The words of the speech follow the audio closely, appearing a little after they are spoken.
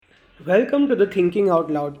Welcome to the Thinking Out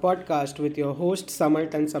Loud podcast with your host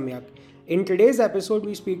Samarth and Samyak. In today's episode,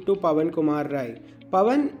 we speak to Pawan Kumar Rai.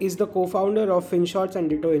 Pawan is the co-founder of Finshots and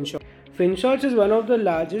Ditto Insurance. Finshots is one of the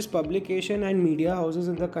largest publication and media houses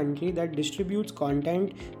in the country that distributes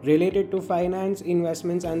content related to finance,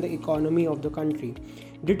 investments, and the economy of the country.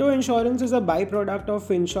 Ditto Insurance is a byproduct of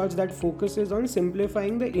Finshots that focuses on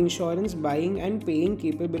simplifying the insurance buying and paying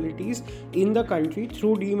capabilities in the country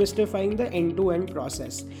through demystifying the end-to-end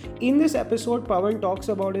process. In this episode, Pawan talks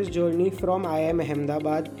about his journey from IIM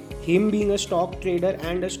Ahmedabad, him being a stock trader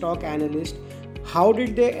and a stock analyst. How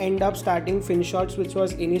did they end up starting Finshots, which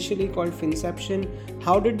was initially called Finception?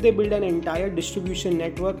 How did they build an entire distribution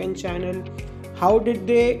network and channel? How did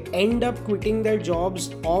they end up quitting their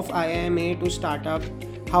jobs of IIMA to start up?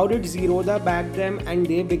 How did Zerodha back them and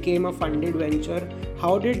they became a funded venture?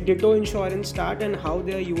 How did Ditto Insurance start and how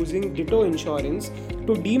they are using Ditto Insurance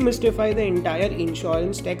to demystify the entire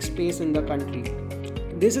insurance tech space in the country?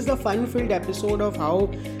 This is a fun-filled episode of how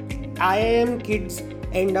IIM kids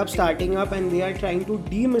end up starting up and they are trying to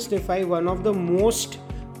demystify one of the most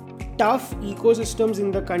tough ecosystems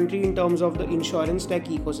in the country in terms of the insurance tech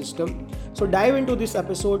ecosystem. So dive into this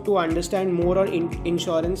episode to understand more on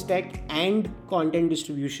insurance tech and content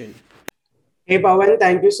distribution. Hey Pawan,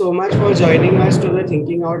 thank you so much for joining us to the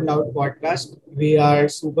Thinking Out Loud podcast. We are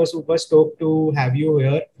super stoked to have you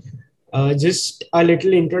here. Just a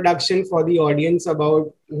little introduction for the audience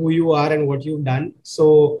about who you are and what you've done.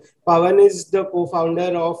 So Pawan is the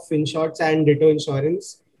co-founder of Finshots and Ditto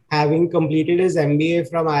Insurance. Having completed his MBA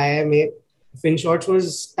from IIMA, Finshots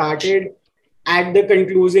was started at the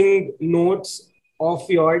concluding notes of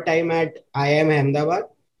your time at IIM Ahmedabad,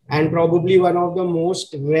 and probably one of the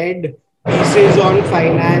most read pieces on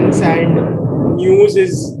finance and news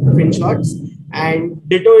is Finshots. And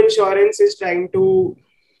Ditto Insurance is trying to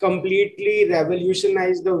completely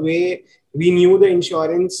revolutionize the way we knew the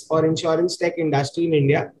insurance or insurance tech industry in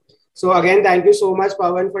India. So again, thank you so much,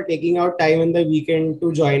 Pawan, for taking out time in the weekend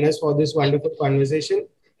to join us for this wonderful conversation.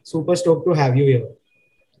 Super stoked to have you here.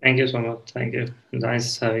 Thank you so much. Thank you.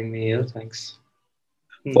 Nice having me here. Thanks.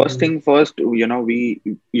 First thing first, you're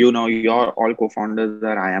all co-founders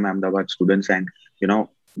are IIM Ahmedabad students, and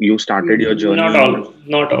you started your Not journey. all.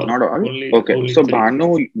 Not all. Not all. Only Okay, only so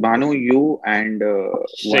three. Banu, you and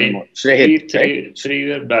one more, Shrey. Shrehit, right? Three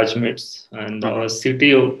were batchmates, and Uh-huh. our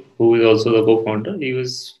CTO, who is also the co-founder, he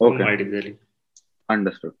was from Okay, IIT Delhi.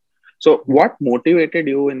 understood. So, what motivated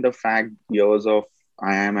you in the fact years of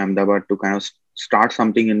IIM Ahmedabad to kind of start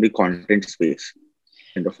something in the content space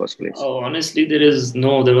in the first place? Oh, honestly, there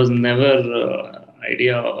was never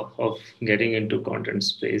idea of getting into content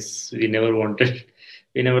space. We never wanted,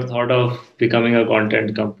 we never thought of becoming a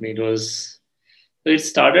content company. It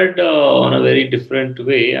started on a very different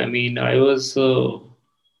way. I mean, I was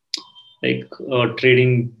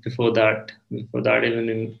trading before that even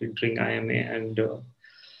in entering IMA, and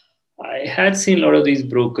I had seen a lot of these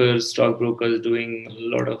brokers, stockbrokers doing a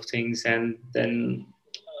lot of things, and then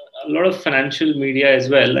a lot of financial media as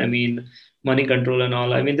well. I mean, money control and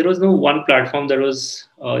all. I mean, there was no one platform that was,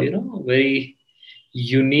 very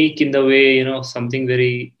unique in the way, something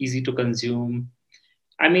very easy to consume.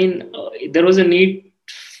 I mean, there was a need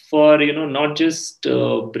for, not just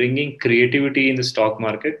bringing creativity in the stock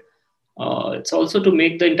market. It's also to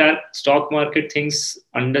make the entire stock market things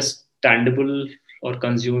understandable or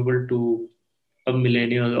consumable to a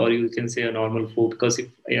millennial, or you can say a normal folk. Because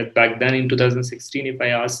if back then in 2016, if I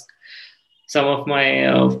asked some of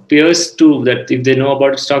my peers too that if they know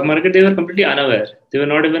about stock market, they were completely unaware. They were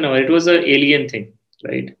not even aware. It was an alien thing,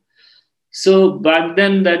 right? So back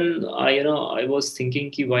then I was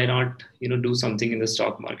thinking, ki, why not do something in the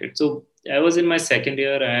stock market? So I was in my second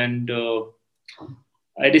year, and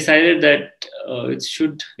I decided that I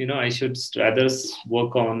should rather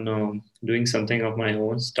work on doing something of my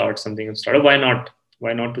own, start something of startup. Why not?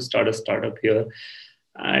 Why not to start a startup here?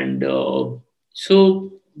 And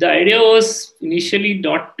so the idea was initially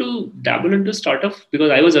not to dabble into startup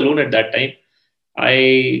because I was alone at that time.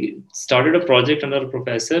 I started a project under a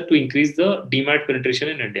professor to increase the demat penetration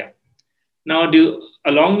in India. Now,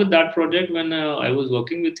 along with that project, when I was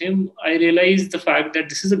working with him, I realized the fact that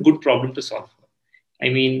this is a good problem to solve. I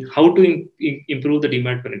mean, how to improve the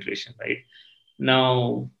demat penetration, right?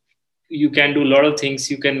 Now, you can do a lot of things.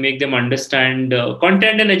 You can make them understand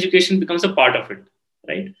content, and education becomes a part of it,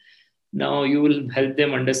 right? Now, you will help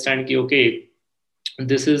them understand, okay,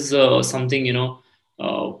 this is something,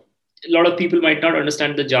 a lot of people might not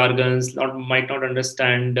understand the jargons, might not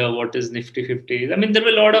understand what is Nifty 50. I mean, there were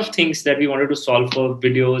a lot of things that we wanted to solve for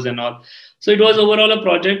videos and all. So it was overall a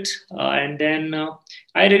project. And then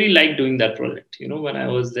I really liked doing that project. When I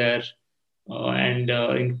was there, and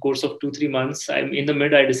in course of 2-3 months, I'm in the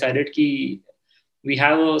mid. I decided ki we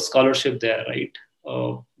have a scholarship there, right?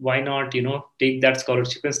 Why not, take that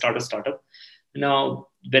scholarship and start a startup? Now,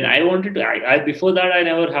 when I wanted to, before that, I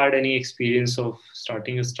never had any experience of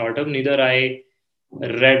starting a startup. Neither I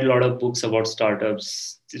read a lot of books about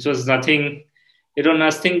startups. It was nothing. It was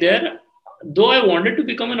nothing there. Though I wanted to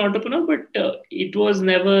become an entrepreneur, but it was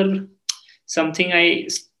never something I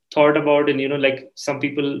thought about. And like some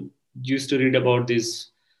people used to read about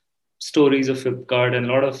these stories of Flipkart and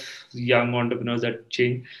a lot of young entrepreneurs that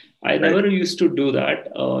change. I Right. never used to do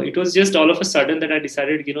that. It was just all of a sudden that I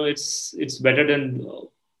decided, it's better than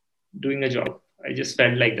doing a job. I just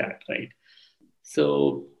felt like that, right?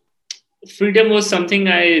 So freedom was something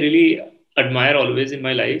I really admire always in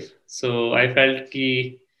my life. So I felt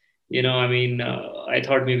ki, I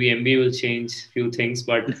thought maybe MBA will change few things,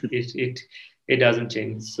 but it doesn't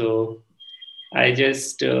change. So I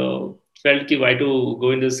just felt ki why to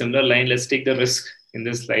go into a similar line. Let's take the risk in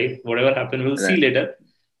this life. Whatever happens, we'll see Right. later.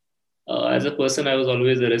 As a person, I was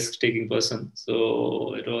always a risk-taking person,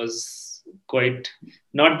 so it was quite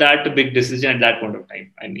not that a big decision at that point of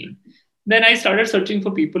time. I mean, then I started searching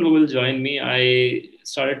for people who will join me. I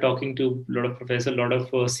started talking to a lot of professors, a lot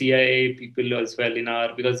of CIA people as well in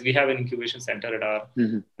our, because we have an incubation center at our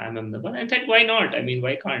Mm-hmm. IIM Ahmedabad. I thought, why not? I mean,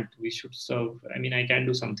 why can't we should serve? I mean, I can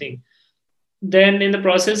do something. Then in the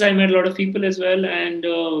process, I met a lot of people as well, and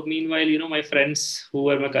meanwhile, my friends who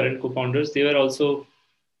were my current co-founders, they were also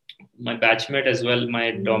my batchmate as well,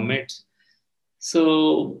 my dorm mates.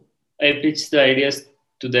 So I pitched the ideas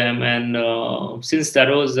to them, and since that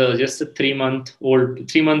was just a 3 month old,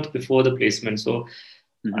 3 month before the placement, so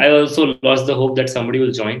Mm-hmm. I also lost the hope that somebody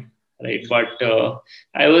will join, right? But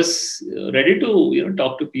I was ready to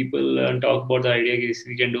talk to people and talk about the idea. Is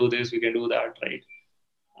we can do this, we can do that, right?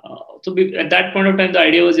 At that point of time, the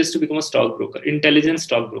idea was just to become a stockbroker, intelligent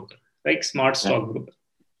stockbroker, like smart Right. stockbroker.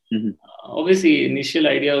 Mm-hmm. Obviously, initial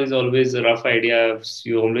idea is always a rough idea.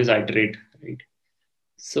 You always iterate, right?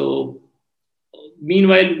 So,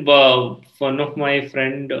 meanwhile, one of my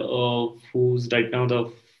friend who's right now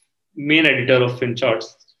the main editor of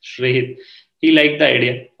Finshots, Shreyat, he liked the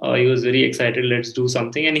idea. He was very excited. Let's do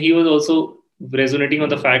something, and he was also resonating on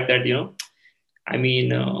the fact that I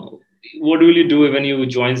mean, what will you do when you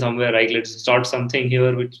join somewhere? Right? Let's start something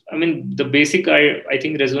here. Which I mean, the basic I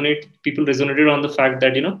think resonate. People resonated on the fact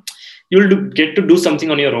that you'll get to do something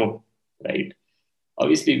on your own, right?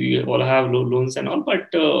 Obviously, we all have loans and all,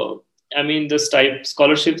 but I mean, this type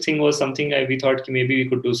scholarship thing was something we thought maybe we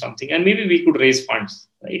could do something, and maybe we could raise funds,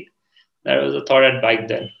 right? That was a thought at back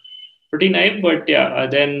then. Pretty naive, but yeah.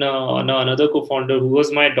 Then another co-founder who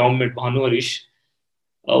was my dorm mate, Bhanu Harish,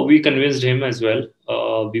 we convinced him as well.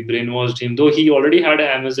 We brainwashed him, though he already had an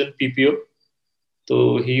Amazon PPO.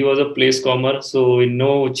 So he was a place comer. So in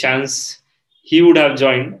no chance he would have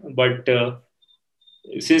joined. But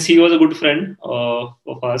since he was a good friend of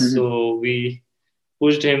us, Mm-hmm. so we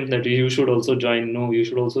pushed him that you should also join. No, you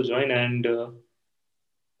should also join. And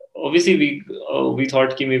obviously we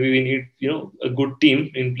thought ki maybe we need a good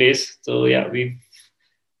team in place. So yeah, we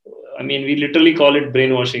literally call it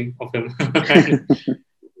brainwashing of him.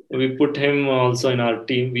 And we put him also in our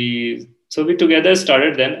team. We together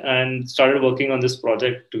started then and started working on this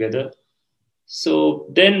project together. So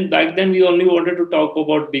then back then we only wanted to talk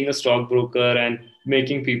about being a stockbroker and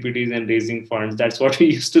making PPTs and raising funds. That's what we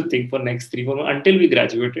used to think for next 3 4 months until we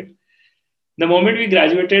graduated. The moment we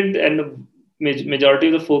graduated and the majority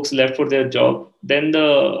of the folks left for their job, then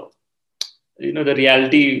the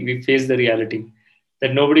reality, we faced the reality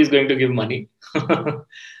that nobody is going to give money.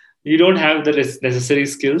 You don't have the necessary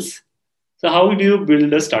skills. So how do you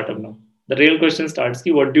build a startup now? The real question starts: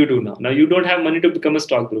 what do you do now? Now you don't have money to become a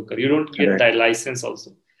stockbroker. You don't get Right. that license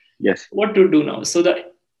also. Yes. What to do now? So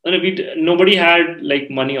nobody had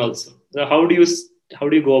like money also. So how do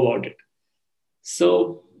you go about it?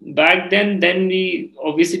 So back then we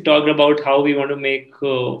obviously talked about how we want to make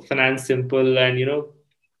finance simple and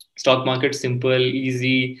stock market simple,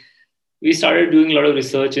 easy. We started doing a lot of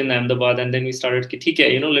research in Ahmedabad, and then we started, "Theek hai,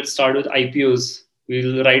 let's start with IPOs.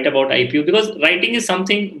 We'll write about IPO because writing is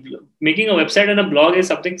something, making a website and a blog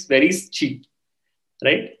is something very cheap,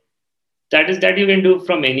 right? That you can do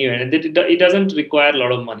from anywhere, and it doesn't require a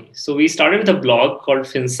lot of money. So we started with a blog called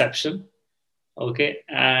Finception, okay,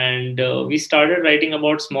 and we started writing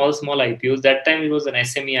about small IPOs. That time it was an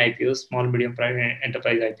SME IPOs, small medium private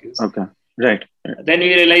enterprise IPOs. Okay. Right. Then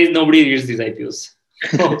we realized nobody reads these IPOs.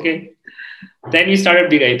 Okay. Then we started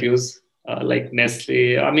big IPOs like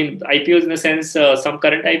Nestle. I mean, IPOs in the sense some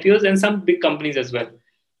current IPOs and some big companies as well.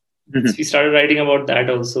 Mhm. We started writing about that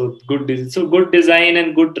also. So good design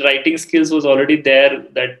and good writing skills was already there,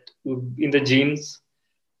 that in the genes.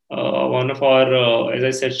 One of our, as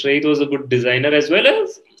I said, Shreya was a good designer as well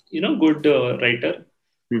as good writer.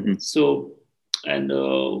 Mhm. So, and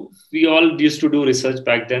we all used to do research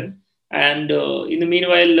back then. And in the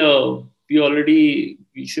meanwhile,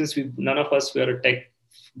 since we none of us were a tech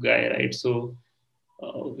guy, right? So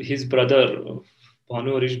his brother,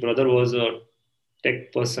 Bhanu Harish's brother, was a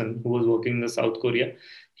tech person who was working in the South Korea.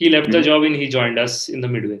 He left the Mhm. job and he joined us in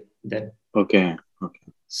the midway then. Okay. Okay.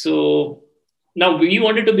 So now we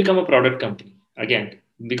wanted to become a product company again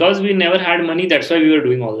because we never had money. That's why we were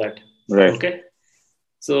doing all that. Right. Okay.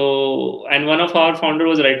 So, and one of our founder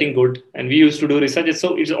was writing good, and we used to do research. So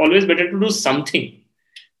it's always better to do something,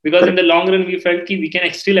 because in Correct. the long run we felt we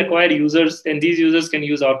can still acquire users, and these users can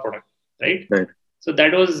use our product, right? Right. So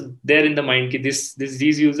that was there in the mind.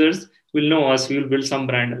 These users will know us. We will build some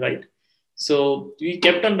brand, right? So we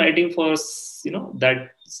kept on writing for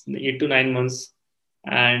that 8 to 9 months,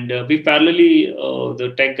 and we parallelly the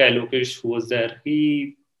tech guy Lokesh who was there.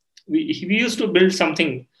 We used to build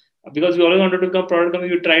something because we always wanted to become product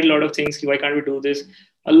company. We tried a lot of things. Why can't we do this?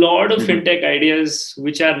 A lot of Mhm. fintech ideas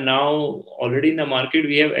which are now already in the market.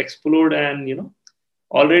 We have explored and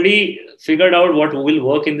already figured out what will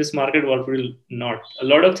work in this market, what will not. A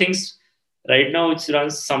lot of things right now which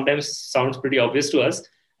runs sometimes sounds pretty obvious to us,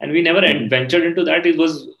 and we never Mhm. ventured into that. It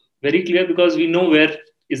was very clear because we know where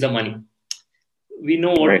is the money. We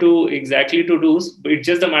know what Right. to exactly to do, but it's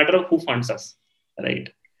just a matter of who funds us, right?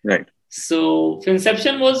 Right. So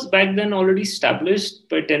Finception was back then already established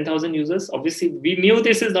by 10,000 users. Obviously, we knew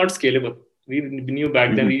this is not scalable. We knew back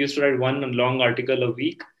then. Mhm. We used to write one long article a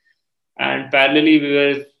week, and parallelly we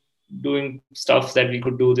were doing stuff that we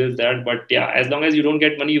could do this that. But yeah, as long as you don't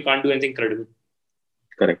get money, you can't do anything credible.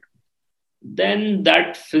 Correct. Then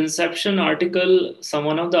that Finception article, some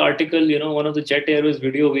one of the article, one of the Jet Airways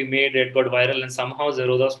video we made, it got viral, and somehow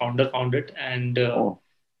Zerodha's founder found it, and Oh,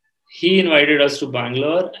 he invited us to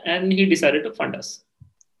Bangalore, and he decided to fund us.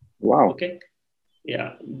 wow. Okay.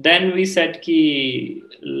 Yeah. Then we said, ki,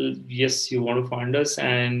 yes, you want to fund us,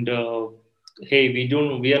 and hey,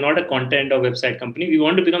 we are not a content or website company. We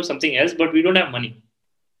want to become something else, but we don't have money,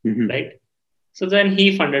 Mhm. right? So then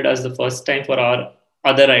he funded us the first time for our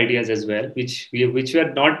other ideas as well, which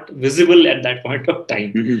were not visible at that point of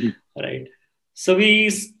time, Mhm. right? So we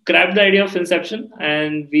scrapped the idea of Inception,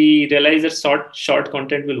 and we realized that short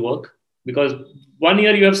content will work because 1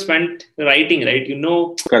 year you have spent writing, right? You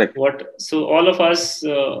know Correct. what. So all of us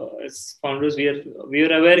as founders, we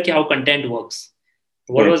are aware how content works,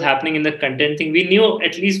 what Right. was happening in the content thing. We knew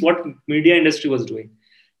at least what media industry was doing,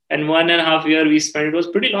 and 1.5 year we spent. It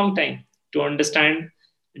was pretty long time to understand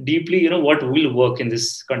deeply, what will work in this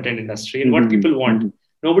content industry and what Mhm. people want. Mhm.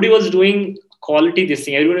 Nobody was doing quality this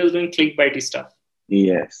thing. Everybody was doing clickbaity stuff.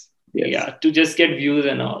 Yes. Yes. Yeah, to just get views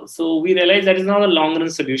and all. So we realized that is not a long run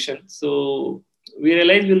solution. So we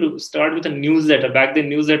realized we'll start with a newsletter. Back then,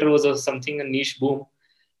 newsletter was a niche boom.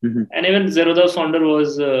 Mhm. And even Zerodha's founder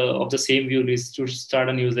was of the same view, is to start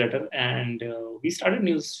a newsletter. And we started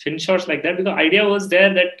news Finshots like that because the idea was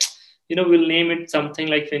there that, we'll name it something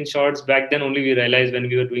like Finshots. Back then only we realized when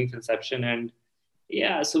we were doing Finception. And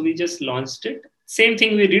yeah, so we just launched it. Same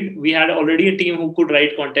thing we did. We had already a team who could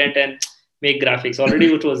write content and make graphics. Already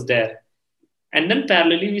it was there. And then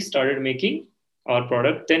parallelly we started making our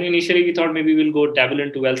product. Then initially we thought maybe we'll go dabble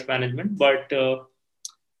into wealth management, but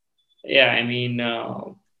yeah, I mean,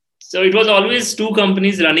 so it was always two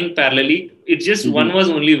companies running parallelly. It just one Mhm. was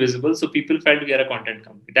only visible, so people felt we are a content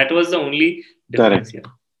company. That was the only Correct. difference here.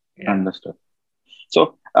 Yeah. Understood. So,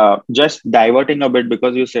 just diverting a bit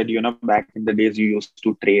because you said, back in the days you used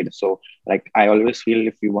to trade. So, like, I always feel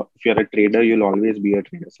if you're a trader, you'll always be a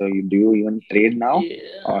trader. So, do you even trade now? Yeah,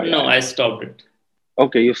 Oh, no, yeah. I stopped it.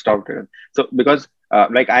 Okay, you stopped it. So, because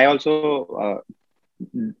like I also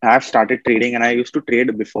have started trading, and I used to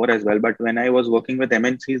trade before as well. But when I was working with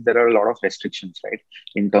MNCs, there are a lot of restrictions, right,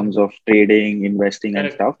 in terms of trading, investing, and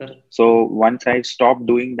Correct, stuff. correct. So once I stopped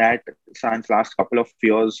doing that, since last couple of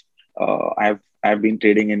years, I've been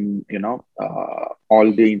trading in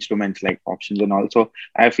all the instruments like options and all. So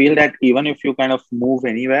I feel that even if you kind of move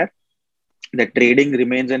anywhere, the trading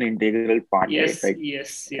remains an integral part, right? Yes, Like,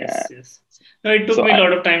 yes, uh, yes, yes. No, it took so me a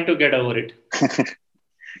lot of time to get over it.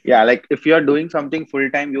 yeah, like if you're doing something full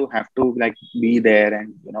time, you have to like be there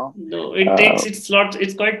and No, it uh, takes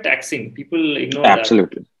it's quite taxing. People ignore that.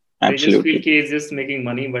 absolutely. They just feel Absolutely. okay, it's just making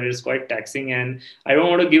money, but it's quite taxing. And I don't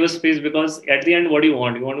want to give a space because at the end, what do you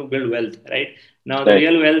want? You want to build wealth, right? Now, the Right.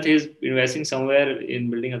 real wealth is investing somewhere in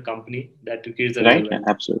building a company that creates the real Right. Yeah, wealth,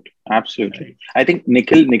 absolutely. Absolutely. right? I think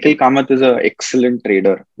Nikhil Kamath is an excellent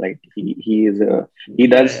trader. Like he Yeah,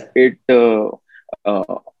 does yeah. it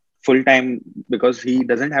uh, full time because he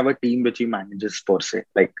doesn't have a team which he manages per se.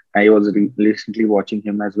 Like I was recently watching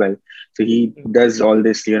him as well. So he does all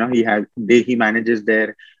this. He manages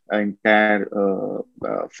their entire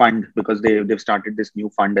fund because they've started this new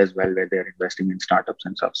fund as well where they're investing in startups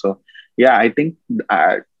and stuff. So yeah, I think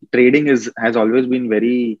trading is has always been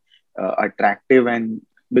very attractive, and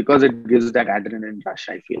because it gives that adrenaline rush,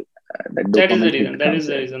 I feel that That is dopamine the hit reason. That comes is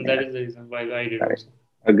the in. reason. That Yeah, is the reason why I did correct.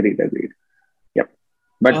 also. Agreed. Yep.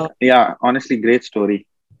 But Uh, yeah, honestly, great story.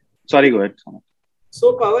 Sorry, go ahead, Samarth.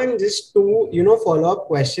 So, Pawan, just two, follow up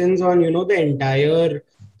questions on, the entire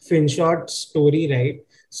Finshot story, right?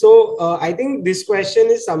 So, I think this question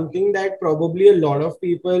is something that probably a lot of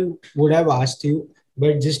people would have asked you,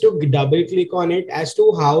 but just to double click on it as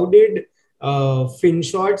to how did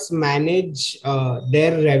Finshots manage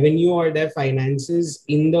their revenue or their finances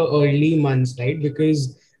in the early months, right?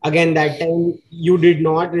 Because again, that time you did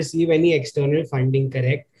not receive any external funding,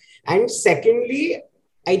 correct? And secondly,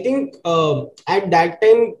 I think at that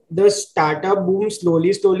time the startup boom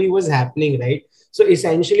slowly was happening, right? So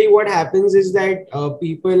essentially, what happens is that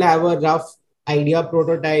people have a rough idea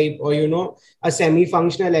prototype or a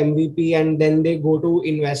semi-functional MVP, and then they go to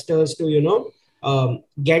investors to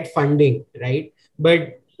get funding, right?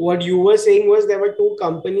 But what you were saying was there were two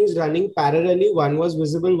companies running parallelly. One was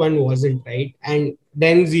visible, one wasn't, right? And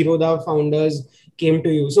then Zero the founders came to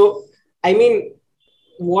you. So I mean,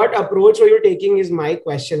 what approach are you taking is my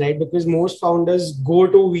question, right? Because most founders go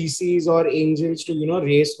to VCs or angels to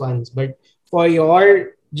raise funds, but for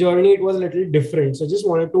your journey it was a little different. So just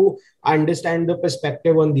wanted to understand the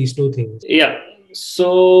perspective on these two things. Yeah.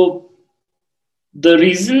 So the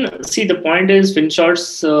reason, see, the point is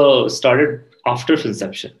Finshots started after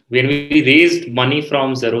Finception. When we raised money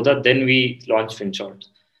from Zerodha, then we launched Finshots.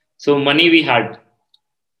 So money we had,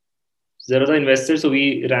 Zerodha invested, so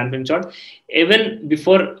we ran Finshots. Even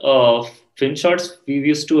before Finshots, we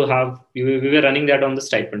used to have, we were running that on the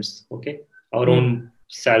stipends, okay? Our Hmm. own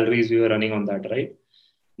salaries, we were running on that, right?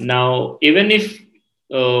 Now, even if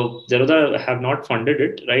Zerodha have not funded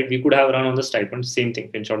it, right, we could have run on the stipend, same thing,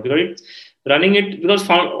 Finshot, because it's running it because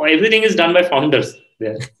everything is done by founders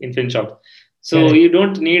there in Finshot. So Correct. you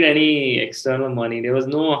don't need any external money. There was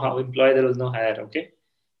no employee, there was no hire, okay?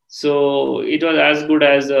 So it was as good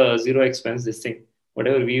as a zero expense, this thing,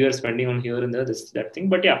 whatever we were spending on here and there, this, that thing.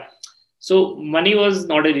 But yeah, so money was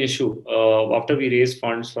not an issue after we raised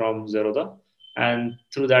funds from Zerodha, and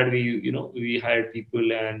through that we hired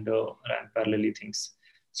people and ran parallelly things.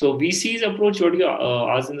 So VC's approach, what you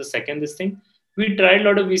asked in the second this thing, we tried a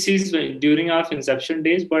lot of VCs during our inception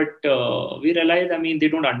days, but we realized, I mean, they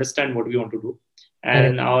don't understand what we want to do, Correct.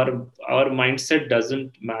 and our mindset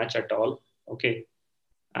doesn't match at all. Okay,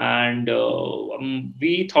 and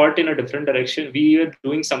we thought in a different direction. We were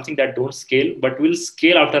doing something that don't scale but will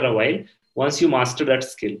scale after a while once you master that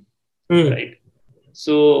skill, Hmm. right?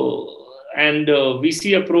 So, and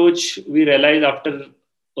VC approach, we realized after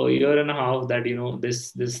a year and a half that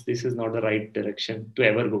this is not the right direction to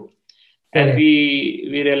ever go, and Correct. we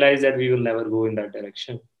realized that we will never go in that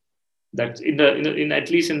direction. That's in at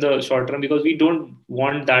least in the short term, because we don't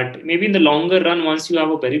want that. Maybe in the longer run, once you have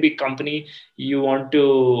a very big company, you want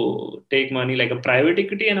to take money like a private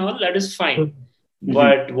equity and all, that is fine. Hmm. Hmm.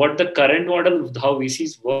 But what the current model, how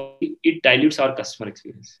VCs work, it dilutes our customer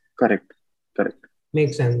experience. Correct. Correct.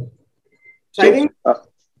 Makes sense. So I So, think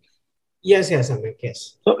yes, Amit,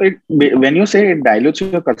 yes. when you say it dilutes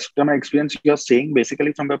your customer experience, you're saying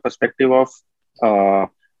basically from the perspective of, uh,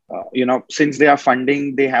 since they are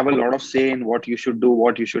funding, they have a lot of say in what you should do,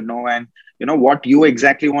 what you should know, and what you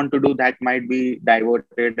exactly want to do. That might be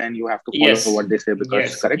diverted, and you have to follow what they Yes, say because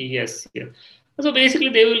yes, correct. yes, yes. So basically,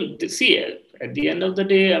 they will see at the end of the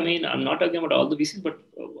day. I mean, I'm not talking about all the VCs, but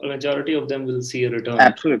a majority of them will see a return on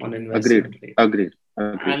Absolutely. Agreed. investment, right? Agreed.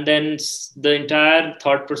 Agreed. And then the entire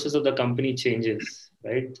thought process of the company changes,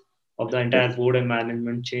 right? Of the entire Yes. board and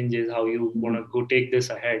management changes, how you want Mhm. to go take this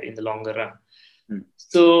ahead in the longer run. Mm.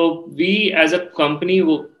 So we as a company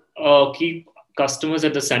will keep customers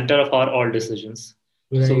at the center of our all decisions.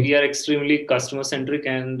 So Right. we are extremely customer centric,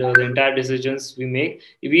 and the entire decisions we make,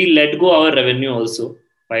 we let go our revenue also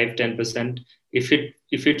 5-10% if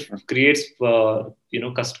it creates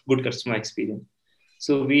good customer experience.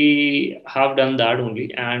 So we have done that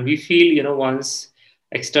only, and we feel once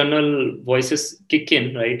external voices kick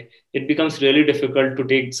in, right? it becomes really difficult to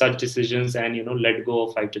take such decisions and let go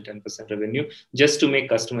of 5 to 10% revenue just to make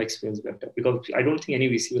customer experience better, because I don't think any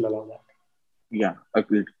VC will allow that. Yeah,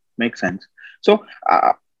 agreed. Makes sense. So,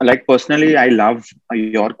 like personally, I love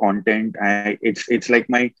your content. It's like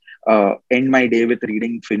my end my day with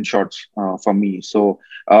reading Finshots for me. So,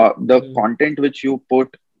 the Mm. content which you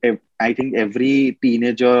put, I think every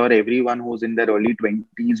teenager or everyone who's in their early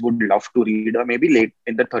 20s would love to read, or maybe late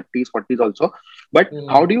in the 30s, 40s also. But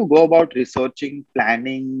how do Mm. you go about researching,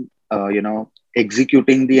 planning,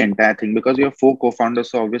 executing the entire thing? Because you have four co-founders,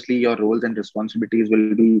 so obviously your roles and responsibilities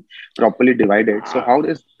will be properly divided. So how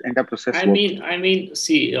does the entire process work?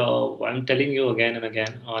 See, I'm telling you again and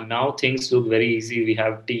again. Now things look very easy. We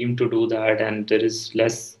have team to do that, and there is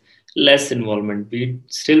less involvement. We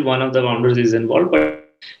still one of the founders is involved, but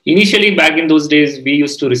initially back in those days, we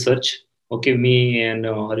used to research. Okay, me and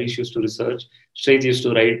Harish used to research. Shreyas used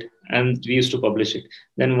to write, and we used to publish it.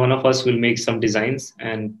 Then one of us will make some designs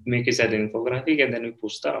and make it as an infographic, and then we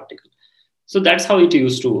push the article. So that's how it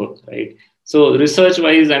used to work, right? So research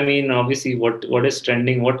wise, obviously what is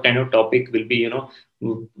trending, what kind of topic will be,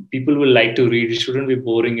 people will like to read. It shouldn't be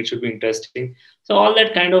boring, it should be interesting. So all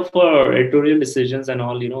that kind of editorial decisions and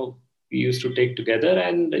all, we used to take together,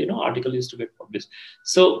 and article used to get published.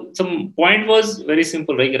 So some point was very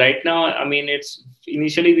simple. Like right now, it's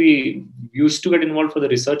initially we used to get involved for the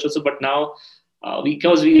research also, but now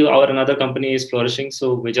because our another company is flourishing,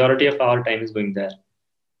 so majority of our time is going there.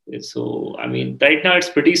 So, right now it's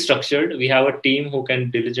pretty structured. We have a team who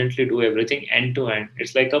can diligently do everything end to end.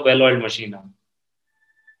 It's like a well-oiled machine now.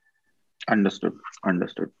 Understood.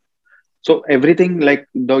 Understood. So everything like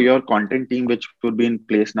your content team, which would be in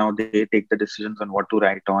place now, they take the decisions on what to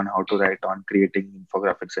write on, how to write on, creating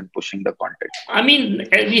infographics and pushing the content.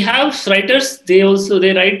 We have writers. They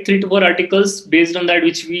write 3 to 4 articles based on that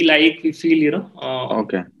which we like. We feel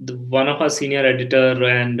Okay. one of our senior editor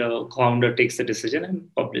and founder takes the decision and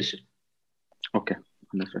publish it. Okay.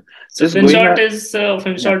 Understood. So Just going yeah.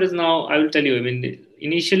 Finshot is now. I will tell you.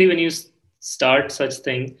 Initially when you start such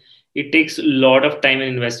thing, it takes a lot of time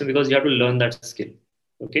and investment because you have to learn that skill.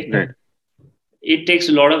 Okay. Right. It takes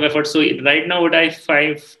a lot of effort. So right now, what I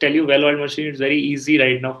tell you, well-oiled machine, it's very easy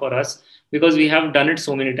right now for us because we have done it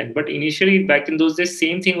so many times. But initially, back in those days,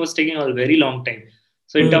 same thing was taking a very long time.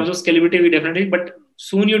 So in terms of scalability, we definitely. But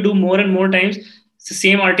soon you do more and more times, the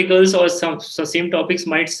same articles or same topics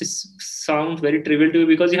might sound very trivial to you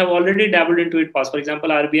because you have already dabbled into it past. For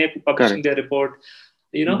example, RBI publishing their report.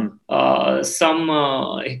 Some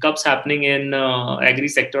hiccups happening in agri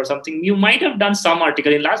sector or something. You might have done some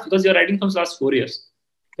article in last because you're writing from last 4 years.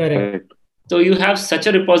 Correct. So you have such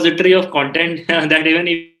a repository of content that even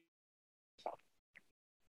if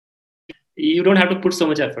you don't have to put so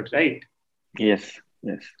much effort, right? Yes.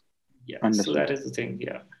 Yes. Yeah. Understood. So that is the thing.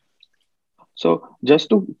 Yeah. So just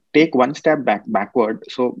to take one step backward,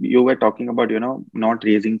 so you were talking about not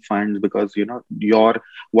raising funds because your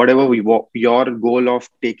your goal of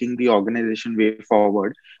taking the organization way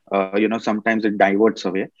forward, sometimes it diverts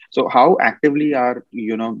away. So how actively are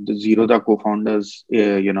the Zerodha co-founders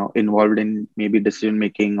involved in maybe decision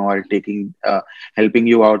making or taking helping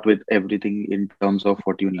you out with everything in terms of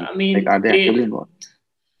what you need? Like, are they actively involved?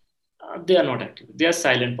 They are not active. They are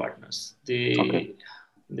silent partners. Okay.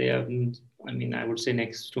 They have. I would say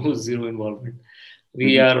next to zero involvement.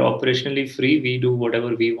 We are operationally free. We do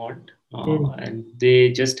whatever we want, and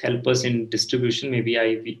they just help us in distribution.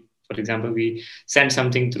 Maybe for example, we send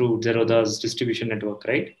something through Zerodha's distribution network,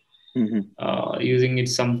 right? Using it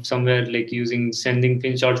somewhere like sending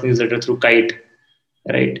Finshots newsletter through Kite,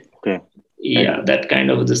 right? Okay. Yeah, that kind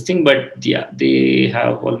of this thing. But yeah, they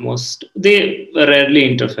rarely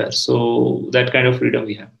interfere. So that kind of freedom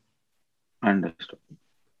we have. Understood.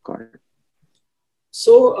 Got it.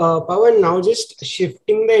 So, Pawan, now just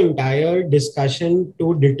shifting the entire discussion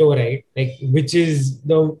to Ditto, right? Like, which is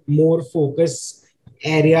the more focus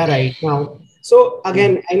area right now. So,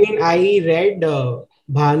 again, I read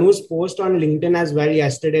Bhanu's post on LinkedIn as well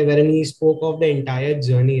yesterday, wherein he spoke of the entire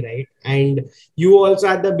journey, right? And you also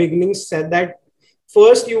at the beginning said that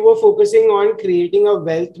first you were focusing on creating a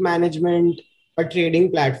wealth management, a trading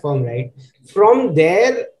platform, right? From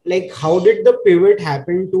there, like, how did the pivot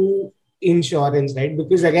happen to insurance, right?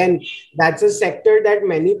 Because again, that's a sector that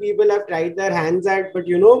many people have tried their hands at, but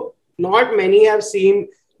not many have seen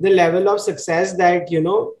the level of success that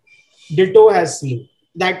Ditto has seen,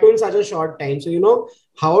 that too in such a short time. So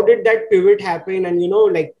how did that pivot happen, and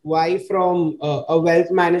like why from a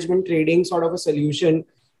wealth management trading sort of a solution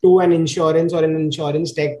to an insurance or an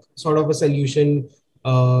insurance tech sort of a solution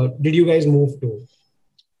did you guys move to?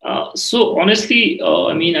 So honestly,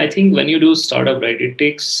 I think when you do startup, right, it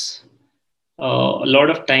takes a lot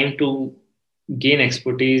of time to gain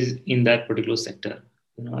expertise in that particular sector,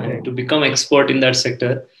 and to become expert in that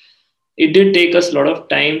sector. It did take us a lot of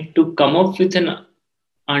time to come up with an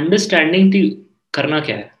understanding to karna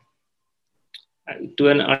kya hai, to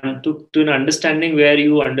an understanding where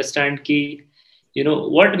you understand ki,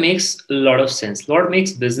 what makes a lot of sense, what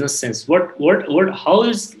makes business sense, what how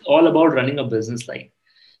is all about running a business like,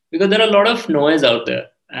 because there are a lot of noise out there,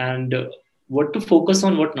 and what to focus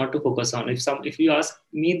on, what not to focus on. If you ask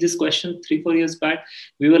me this question 3-4 years back,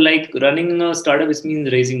 we were like, running a startup is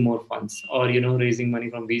means raising more funds, or raising money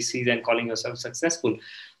from VCs and calling yourself successful.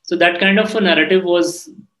 So that kind of a narrative was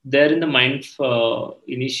there in the mind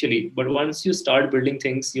initially, but once you start building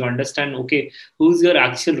things, you understand, okay, who's your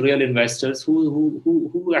actual real investors,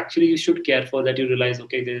 who actually you should care for, that you realize,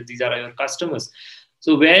 okay, these are your customers.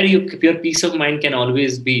 So where your peace of mind can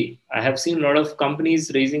always be. I have seen a lot of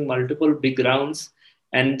companies raising multiple big rounds,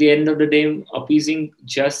 and at the end of the day, appeasing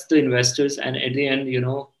just the investors, and at the end,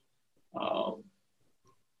 uh,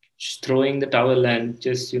 just throwing the towel and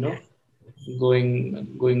just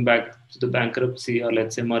going back to the bankruptcy, or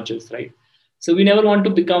let's say mergers, right? So we never want to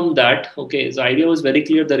become that. Okay, so idea was very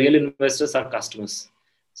clear: the real investors are customers.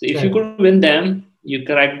 So if you Correct. could win them, you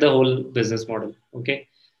crack the whole business model. Okay,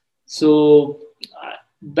 so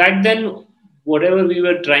back then, whatever we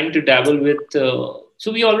were trying to dabble with,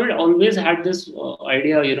 so we already always had this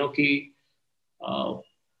idea, ki, uh,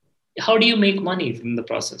 how do you make money from the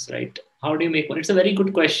process, right? How do you make money? It's a very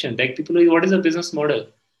good question. Like, people are, what is a business model?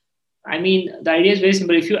 I mean, the idea is very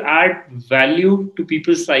simple. If you add value to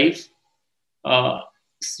people's life, uh,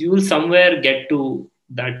 you will somewhere get to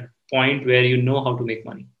that point where you know how to make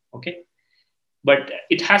money. Okay, but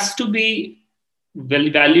it has to be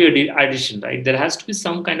addition, right? There has to be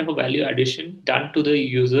some kind of a value addition done to the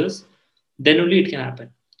users, then only it can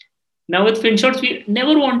happen. Now with Finshots, we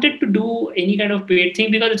never wanted to do any kind of paid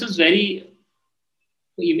thing, because it was very,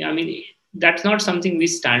 I mean, that's not something we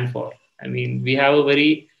stand for. I mean, we have a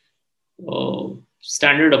very uh,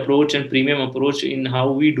 standard approach and premium approach in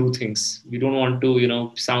how we do things. We don't want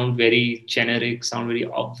to, sound very generic, sound very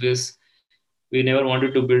obvious. We never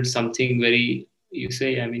wanted to build something very, you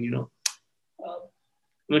say, I mean,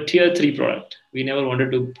 a tier three product. We never wanted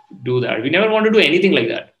to do that. We never wanted to do anything like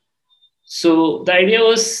that. So the idea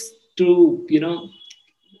was to,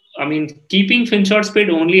 I mean, keeping Finshots paid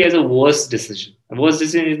only as a worst decision. A worst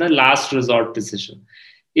decision is the last resort decision.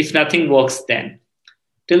 If nothing works, then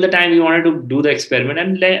till the time we wanted to do the experiment,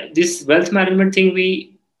 and this wealth management thing,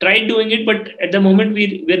 we tried doing it, but at the moment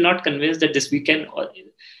we're not convinced that this we can.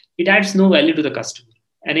 It adds no value to the customer.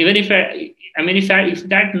 And even if if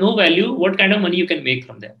it adds no value, what kind of money you can make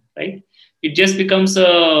from them, right? It just becomes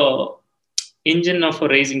a engine of a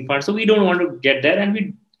raising fund. So we don't want to get there,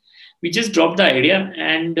 and we just dropped the idea.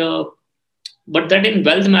 And but that in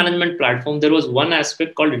wealth management platform, there was one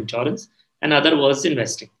aspect called insurance, another was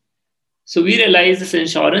investing. So we realized this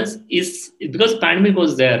insurance is, because pandemic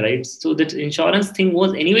was there, right? So that insurance thing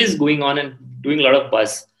was anyways going on and doing a lot of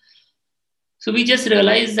buzz. So we just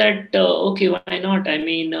realized that, okay, why not? I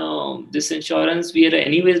mean, this insurance, we are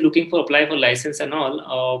anyways looking for apply for license and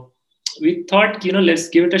all. We thought, let's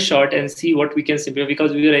give it a shot and see what we can simplify,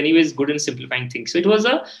 because we were anyways good in simplifying things. So it was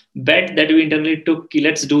a bet that we internally took.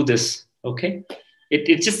 Let's do this. Okay,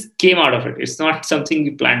 it just came out of it. It's not something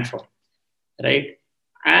we planned for, right?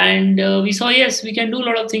 And we saw, yes, we can do a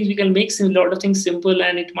lot of things. We can make a lot of things simple,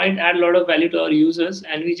 and it might add a lot of value to our users.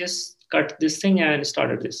 And we just cut this thing and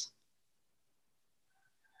started this.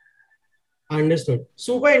 Understood.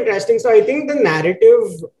 Super interesting. So I think the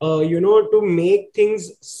narrative, to make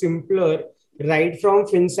things simpler, right from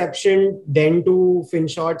Finception, then to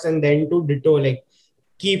Finshots, and then to Ditto, like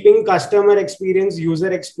keeping customer experience,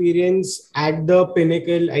 user experience at the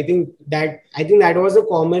pinnacle. I think that was a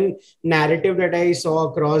common narrative that I saw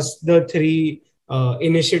across the three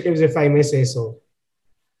initiatives, if I may say so.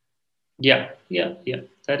 Yeah.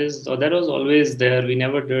 That was always there. We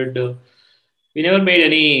never did. We never made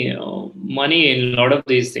any money in a lot of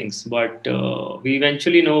these things, but we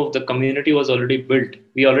eventually know the community was already built.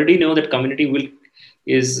 We already know that community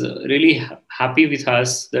is really happy with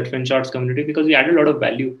us, that Finshots community, because we added a lot of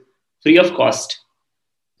value free of cost.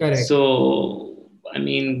 Correct. So I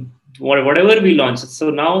mean, whatever we launch. So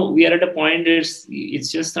now we are at a point.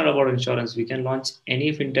 It's just not about insurance. We can launch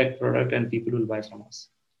any fintech product and people will buy from us.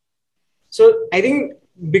 So I think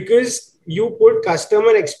because you put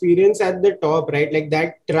customer experience at the top, right? Like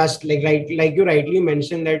that trust, like you rightly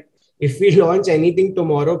mentioned that if we launch anything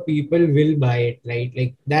tomorrow, people will buy it, right?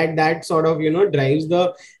 Like that sort of, drives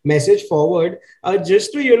the message forward.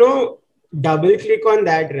 Just to, double click on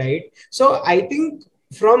that, right? So I think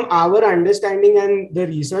from our understanding and the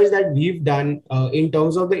research that we've done in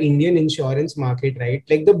terms of the Indian insurance market, right?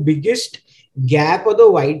 Like the biggest gap or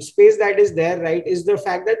the white space that is there, right, is the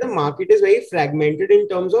fact that the market is very fragmented in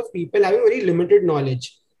terms of people having very limited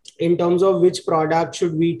knowledge in terms of which product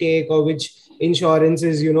should we take or which insurance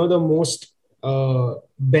is, the most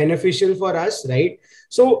beneficial for us, right?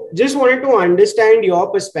 So just wanted to understand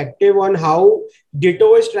your perspective on how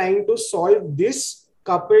Ditto is trying to solve this,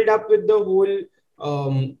 coupled up with the whole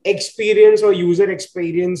experience or user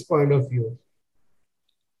experience point of view.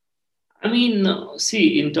 I mean,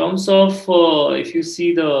 see, in terms of if you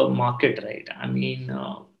see the market, right? I mean,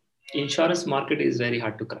 insurance market is very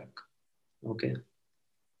hard to crack. Okay,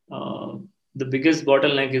 uh, the biggest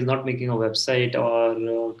bottleneck is not making a website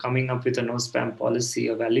or coming up with a no spam policy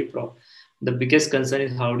or value prop. The biggest concern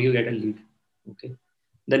is how do you get a lead? Okay,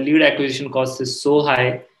 the lead acquisition cost is so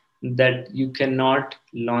high that you cannot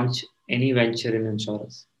launch any venture in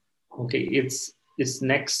insurance. Okay, it's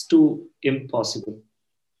next to impossible.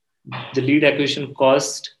 The lead acquisition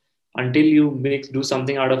cost, until you make do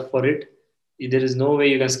something out of for it, there is no way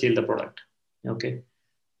you can scale the product. Okay,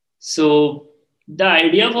 so the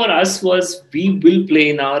idea for us was we will play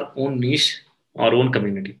in our own niche, our own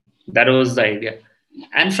community. That was the idea,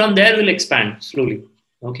 and from there we'll expand slowly.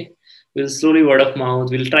 Okay, we'll slowly word of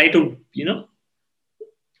mouth, we'll try to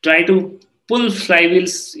try to pull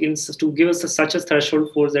flywheels in to give us such a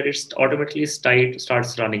threshold force that it's automatically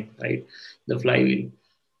starts running, right, the flywheel.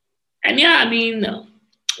 And yeah, I mean,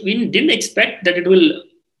 we didn't expect that it will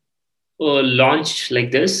launch like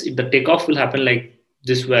this. The takeoff will happen like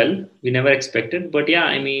this well. We never expected. But yeah,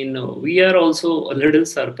 I mean, we are also a little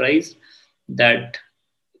surprised that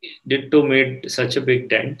Ditto made such a big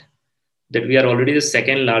dent, that we are already the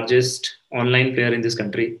second largest online player in this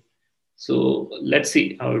country. So let's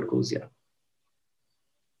see how it goes. Yeah.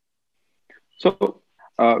 So,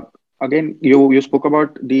 again, you spoke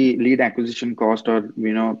about the lead acquisition cost, or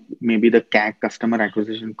maybe the CAC, customer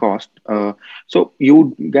acquisition cost. So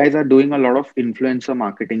you guys are doing a lot of influencer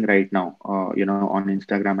marketing right now, on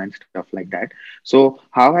Instagram and stuff like that. So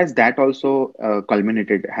how has that also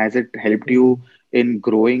culminated? Has it helped you in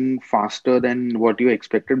growing faster than what you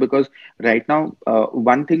expected? Because right now,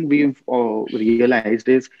 one thing we've realized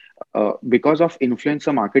is, because of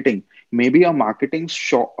influencer marketing, maybe your marketing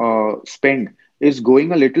spend is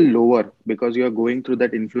going a little lower because you're going through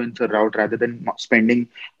that influencer route rather than spending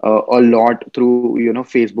a lot through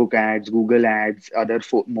Facebook ads, Google ads, other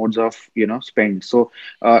modes of spend. So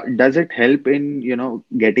does it help in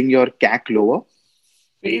getting your CAC lower?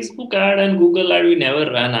 Facebook ad and Google ad we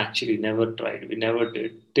never ran, actually, never tried. We never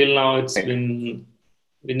did. Till now, it's Right. been,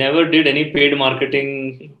 we never did any paid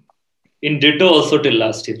marketing in Ditto also till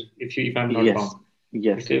last year, if I'm not Yes. wrong.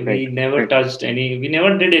 Yes. Okay, Right. we never Right. touched any, we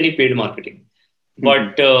never did any paid marketing. Hmm.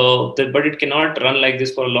 But it cannot run like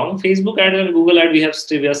this for long. Facebook ad and Google ad, we are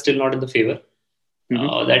still not in the favor.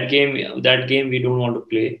 Hmm. That game we don't want to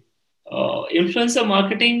play. Influencer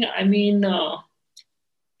marketing, I mean,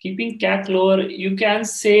 keeping CAC lower, you can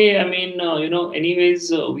say, I mean,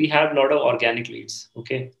 anyways, we have a lot of organic leads.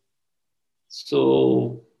 Okay.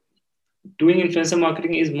 So doing influencer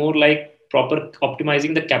marketing is more like proper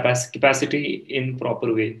optimizing the capacity in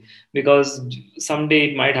proper way, because someday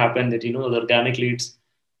it might happen that, the organic leads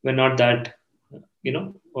were not that,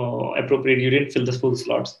 appropriate. You didn't fill the full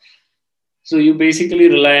slots. So you basically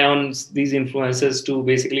rely on these influencers to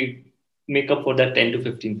basically make up for that 10 to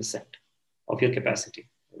 15% of your capacity,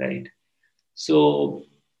 right? So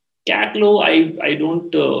CAC low, I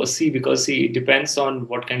don't see, because see, it depends on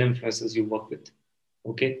what kind of influencers you work with,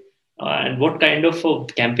 okay, and what kind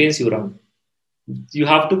of campaigns you run. You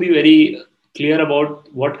have to be very clear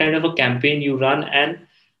about what kind of a campaign you run and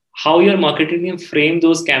how your marketing team frame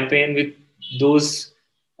those campaign with those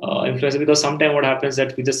influencers. Because sometimes what happens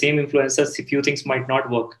that with the same influencers, a few things might not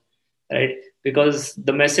work, right? Because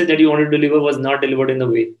the message that you want to deliver was not delivered in the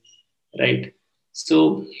way, right?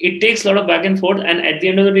 So it takes a lot of back and forth, and at the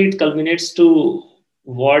end of the day, it culminates to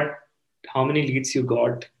what, how many leads you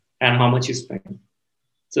got and how much you spend.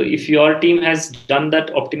 So if your team has done that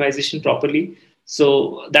optimization properly,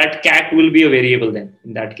 so that CAC will be a variable then.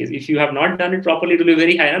 In that case, if you have not done it properly, it will be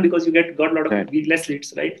very high now, because you got a lot of Right. less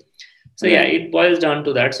leads, right? So yeah, Right. it boils down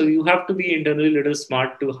to that. So you have to be internally a little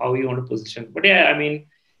smart to how you want to position. But yeah, I mean,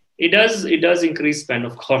 it does increase spend,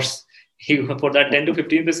 of course, for that 10 to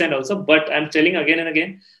 15% also. But I'm telling again and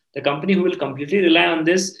again, the company who will completely rely on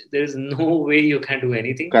this, there is no way you can do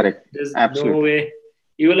anything. Correct. There's no Absolutely. way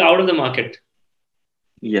you will out of the market.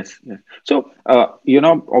 Yes. Yes. So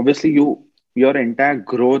obviously your entire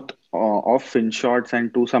growth of Finshots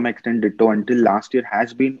and to some extent Ditto until last year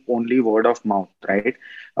has been only word of mouth, right?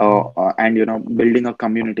 And building a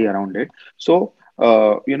community around it. So,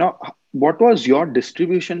 what was your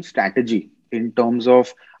distribution strategy in terms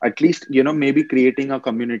of at least maybe creating a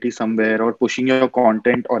community somewhere or pushing your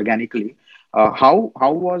content organically? How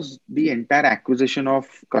was the entire acquisition of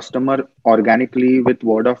customer organically with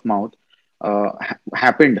word of mouth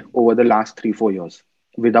happened over the last 3-4 years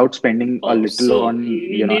without spending a Oh, little so on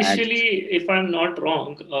ads? initially, if I'm not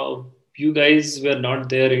wrong, you guys were not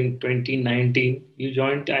there in 2019. You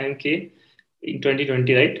joined IMK in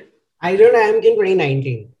 2020, right? I don't know, I'm in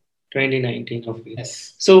 2019. 2019, okay.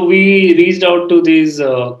 Yes. So we reached out to these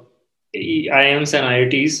IIMs and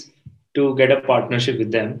IITs to get a partnership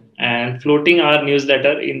with them and floating our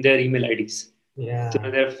newsletter in their email IDs through Yeah.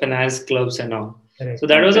 their finance clubs and all. So Correct.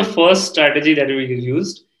 that was the Okay. first strategy that we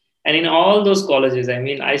used. And in all those colleges, I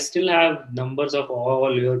mean, I still have numbers of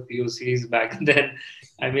all your POCs back then.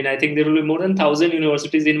 I mean, I think there will be more than 1,000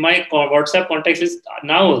 universities in my WhatsApp contact list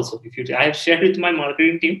now also. If you, I have shared with my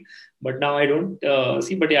marketing team, but now I don't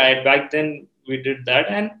see. But yeah, back then we did that,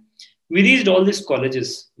 and we reached all these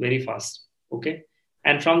colleges very fast. Okay,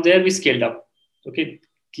 and from there we scaled up. Okay,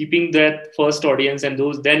 keeping that first audience and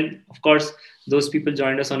those. Then of course those people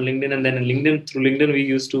joined us on LinkedIn, and then in LinkedIn through LinkedIn we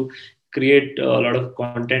used to create a lot of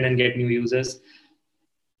content and get new users.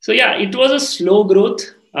 So yeah, it was a slow growth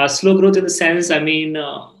in the sense. I mean,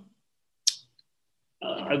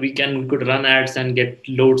 we could run ads and get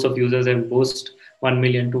loads of users and boast 1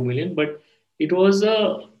 million, 2 million, but it was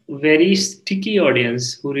a very sticky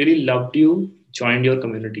audience who really loved you, joined your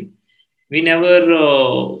community. We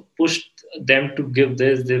never pushed them to give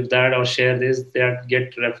that, or share this, that,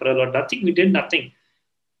 get referral or nothing. We did nothing.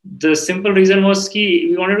 The simple reason was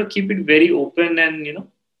we wanted to keep it very open and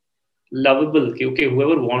lovable. Okay,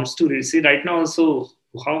 whoever wants to see right now also,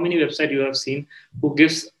 how many website you have seen who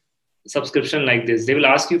gives subscription like this? They will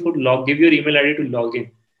ask you for give your email ID to log in,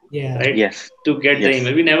 Yeah. right? Yes. To get the Yes.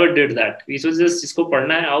 email. We never did that. We was just isko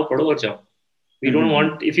padhna hai, aao padho aur jao. We don't Mm-hmm.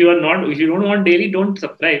 want, if you don't want daily, don't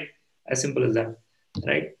subscribe. As simple as that,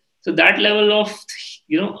 right? So that level of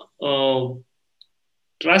you know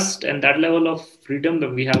trust and that level of freedom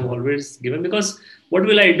that we have always given, because what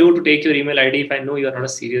will I do to take your email ID if I know you are not a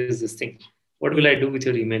serious this thing? What will I do with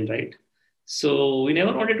your email, right? So we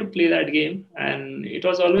never wanted to play that game, and it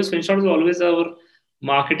was always Finshot was always our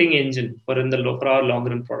marketing engine for our long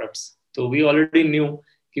run products. So we already knew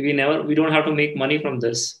we don't have to make money from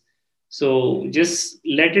this. So just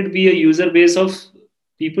let it be a user base of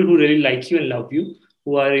people who really like you and love you,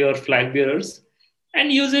 who are your flag bearers,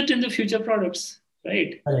 and use it in the future products,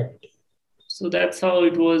 right? Correct. So that's how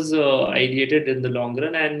it was ideated in the long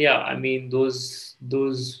run. And yeah, I mean those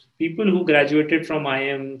people who graduated from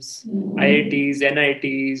IIMs, IITs,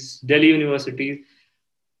 NITs, Delhi universities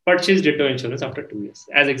purchased Ditto Insurance after 2 years,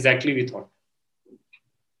 as exactly we thought.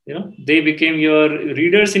 They became your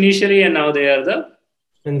readers initially, and now they are the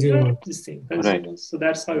Consumer. this thing Right. consumers. So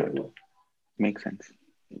that's how it Right. worked. Makes sense.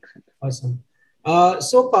 Makes sense. Awesome.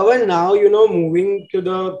 So Pawan, now, moving to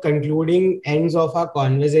the concluding ends of our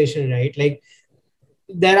conversation, right? Like,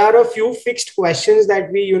 there are a few fixed questions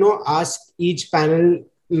that we, ask each panel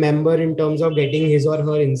member in terms of getting his or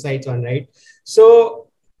her insights on, right? So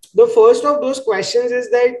the first of those questions is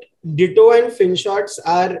that Ditto and Finshots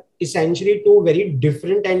are essentially two very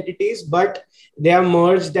different entities, but they are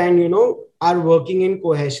merged and, are working in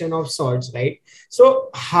cohesion of sorts, right? So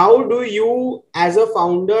how do you, as a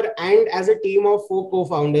founder and as a team of four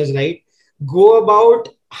co-founders, right, go about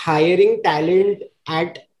hiring talent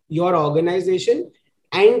at your organization?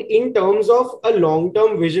 And in terms of a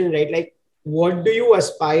long-term vision, right, like what do you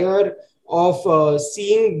aspire of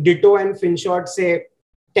seeing Ditto and Finshot, say,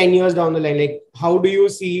 10 years down the line? Like, how do you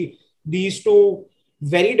see these two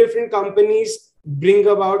very different companies bring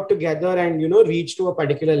about together and, reach to a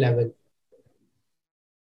particular level?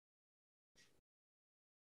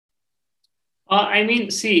 I mean,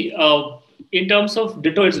 see, in terms of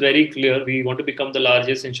Ditto, it's very clear we want to become the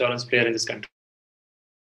largest insurance player in this country.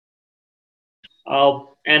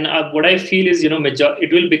 And what I feel is, it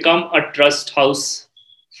will become a trust house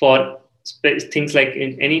for things like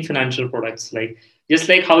in any financial products. Like just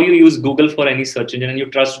like how you use Google for any search engine and you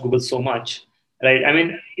trust Google so much, right? I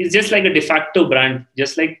mean, it's just like a de facto brand,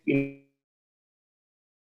 just like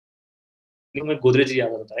Godrej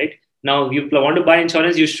yaad aata, right? Now, you want to buy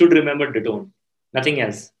insurance, you should remember Ditto, nothing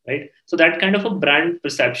else, right? So that kind of a brand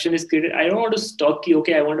perception is created. I don't want to stock,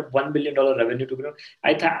 okay, I want a $1 billion revenue to grow.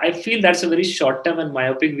 I feel that's a very short term and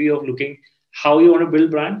myopic view of looking how you want to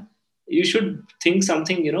build brand. You should think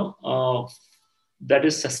something, that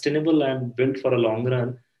is sustainable and built for a long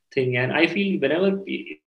run. thing. And I feel whenever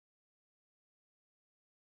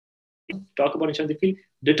talk about insurance, they feel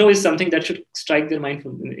Ditto is something that should strike their mind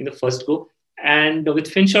from in the first go. And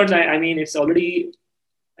with Finshots, I mean, it's already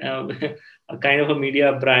a kind of a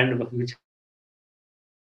media brand which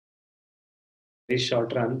very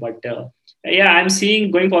short run. But yeah, I'm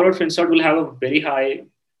seeing going forward, Finshot will have a very high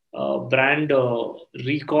brand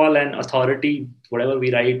recall and authority. Whatever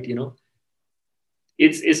we write,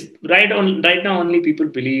 it's right now. Only people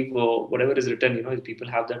believe whatever is written. If people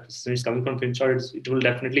have that, since it's coming from Finshot, it will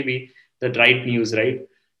definitely be the right news, right?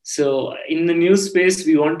 So in the news space,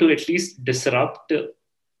 we want to at least disrupt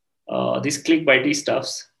these clickbaity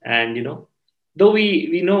stuffs, and though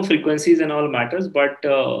we know frequencies and all matters, but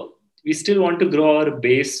we still want to grow our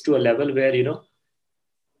base to a level where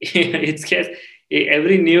it's gets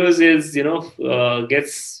every news is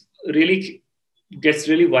gets really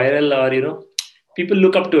viral, or people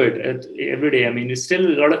look up to it every day. I mean, still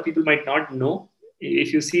a lot of people might not know.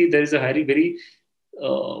 If you see, there is a very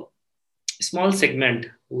uh, small segment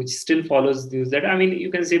which still follows news, that I mean, you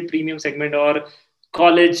can say premium segment or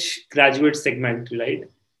college graduate segment, right?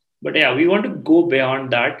 But yeah, we want to go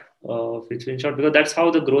beyond that with Finshot, because that's how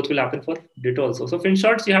the growth will happen for Ditto also. So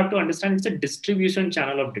Finshots, you have to understand, it's a distribution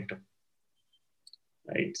channel of Ditto,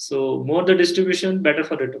 right? So more the distribution, better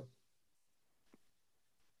for Ditto.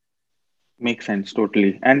 Makes sense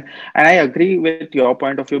totally. And I agree with your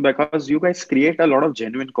point of view, because you guys create a lot of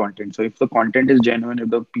genuine content. So if the content is genuine, if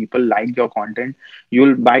the people like your content,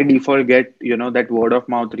 you'll by default get, that word of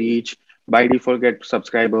mouth reach, by default get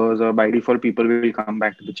subscribers, or by default people will come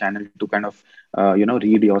back to the channel to kind of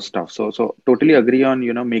read your stuff. So totally agree on,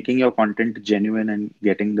 making your content genuine and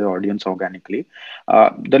getting the audience organically.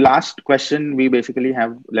 The last question we basically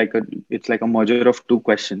have, it's like a merger of two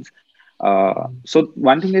questions. So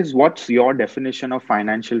one thing is, what's your definition of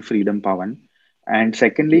financial freedom, Pawan? And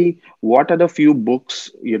secondly, what are the few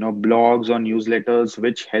books, blogs or newsletters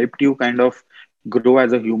which helped you kind of grow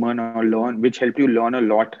as a human, or learn, which helped you learn a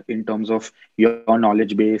lot in terms of your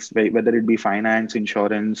knowledge base, whether it be finance,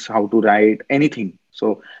 insurance, how to write, anything.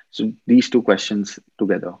 So these two questions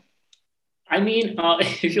together. I mean,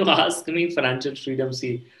 if you ask me, financial freedom,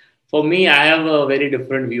 see, for me, I have a very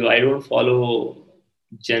different view. I don't follow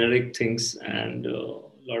generic things and a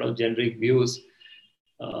lot of generic views.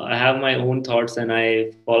 I have my own thoughts and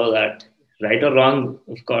I follow that. Right or wrong,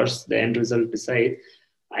 of course, the end result decide.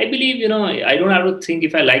 I believe, I don't have to think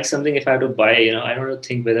if I like something, if I have to buy, I don't have to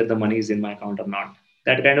think whether the money is in my account or not.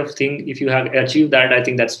 That kind of thing, if you have achieved that, I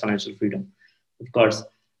think that's financial freedom. Of course,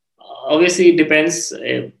 obviously, it depends.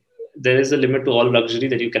 There is a limit to all luxury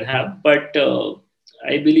that you can have, but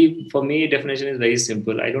I believe for me, definition is very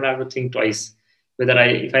simple. I don't have to think twice whether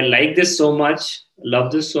if I like this so much, love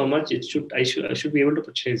this so much, I should be able to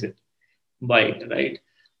purchase it, buy it, right?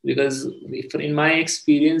 Because if, in my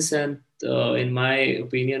experience and in my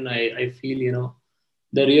opinion, I feel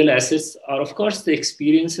the real assets are, of course, the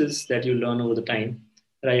experiences that you learn over the time,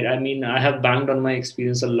 right? I mean, I have banked on my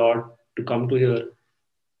experience a lot to come to here.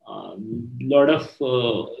 Lot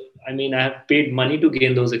of I mean, I have paid money to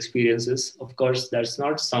gain those experiences. Of course, that's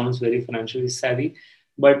not sounds very financially savvy,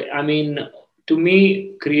 but I mean, to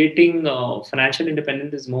me, creating financial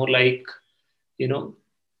independence is more like, you know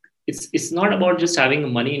it's not about just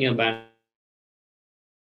having money in your bank,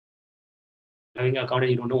 having an account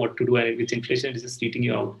and you don't know what to do, and with inflation it's just eating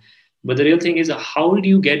you out. But the real thing is, how do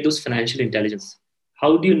you get those financial intelligence?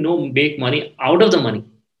 How do you make money out of the money,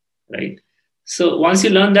 right? So once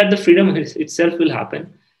you learn that, the freedom itself will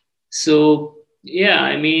happen. So yeah,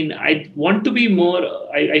 I mean, I want to be more.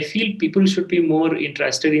 I feel people should be more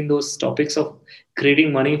interested in those topics of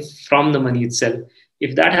creating money from the money itself.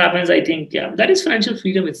 If that happens, I think, yeah, that is financial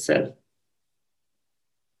freedom itself.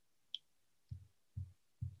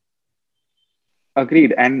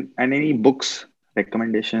 Agreed. And any books,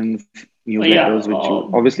 recommendations, Yeah. newsletters, which you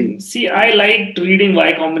obviously. See, I liked reading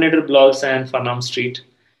Y Combinator blogs and Farnham Street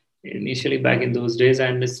initially back in those days,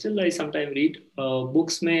 and still I sometimes read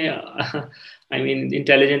books. May I mean,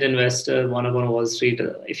 Intelligent Investor, One Up on Wall Street.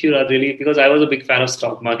 If you are really, because I was a big fan of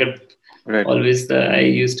stock market, Right. always I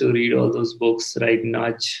used to read all those books, right?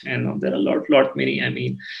 Nudge, and there are lot many. I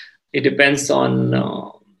mean, it depends on.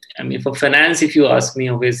 I mean, for finance, if you ask me,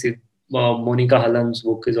 obviously, Monica Hallam's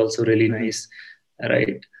book is also really Mhm. nice,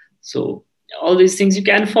 right? So all these things you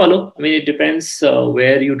can follow. I mean, it depends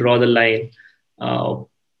where you draw the line. Uh,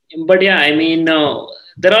 but yeah, I mean,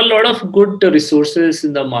 there are a lot of good resources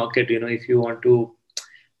in the market. If you want to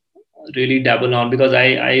really dabble on, because I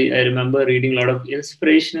remember reading a lot of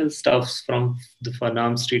inspirational stuffs from the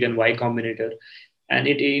Farnham Street and Y Combinator, and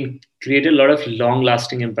it created a lot of long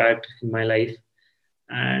lasting impact in my life.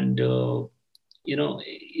 And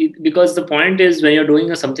because the point is, when you're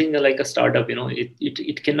doing something like a startup,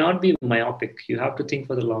 it cannot be myopic. You have to think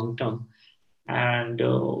for the long term. And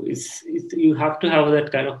you have to have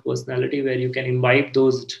that kind of personality where you can imbibe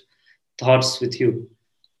those thoughts with you.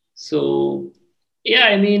 So yeah,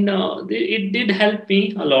 I mean, it did help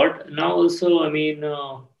me a lot. Now also, I mean,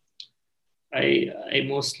 I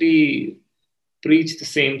mostly preach the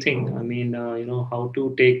same thing. I mean, how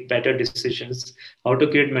to take better decisions, how to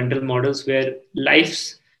create mental models where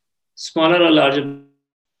life's smaller or larger decisions,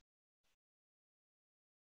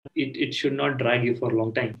 it should not drag you for a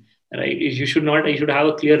long time, right? You should have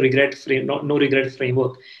a clear regret frame, not no regret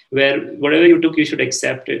framework, where whatever you took, you should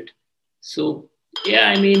accept it. So yeah,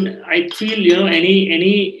 I mean, I feel,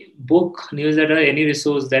 any book, newsletter, any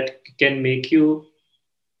resource that can make you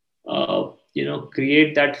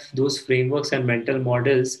create those frameworks and mental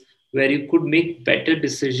models where you could make better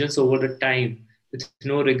decisions over the time with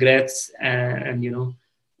no regrets, and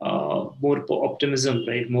more optimism,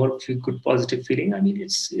 right? More good positive feeling. I mean,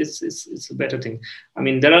 it's a better thing. I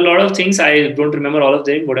mean, there are a lot of things. I don't remember all of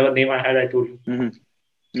them. Whatever name I had, I told you. Mhm.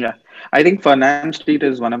 Yeah, I think Finance Street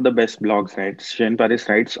is one of the best blogs, right? Shane Paris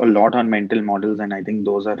writes a lot on mental models, and I think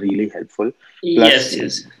those are really helpful. Plus, Yes,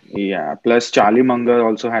 yes. yeah, plus Charlie Munger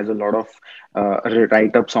also has a lot of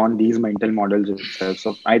write-ups on these mental models itself.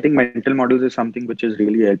 So I think mental models is something which is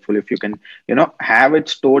really helpful if you can, have it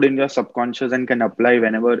stored in your subconscious and can apply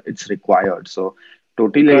whenever it's required. So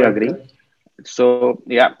totally Correct, agree. correct. So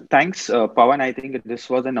yeah, thanks, Pawan. I think this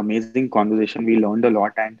was an amazing conversation. We learned a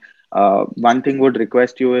lot, and one thing would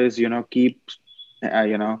request you is keep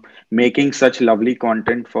making such lovely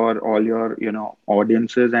content for all your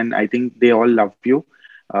audiences, and I think they all love you.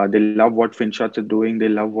 They love what Finshots is doing. They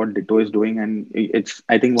love what Ditto is doing, and it's,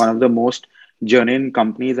 I think, one of the most genuine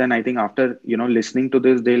companies. And I think after listening to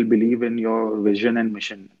this, they'll believe in your vision and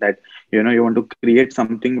mission that you want to create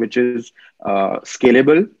something which is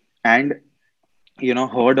scalable and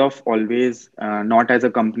heard of always, not as a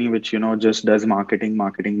company which just does marketing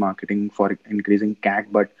for increasing CAC,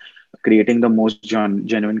 but creating the most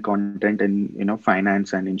genuine content in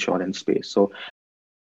finance and insurance space. So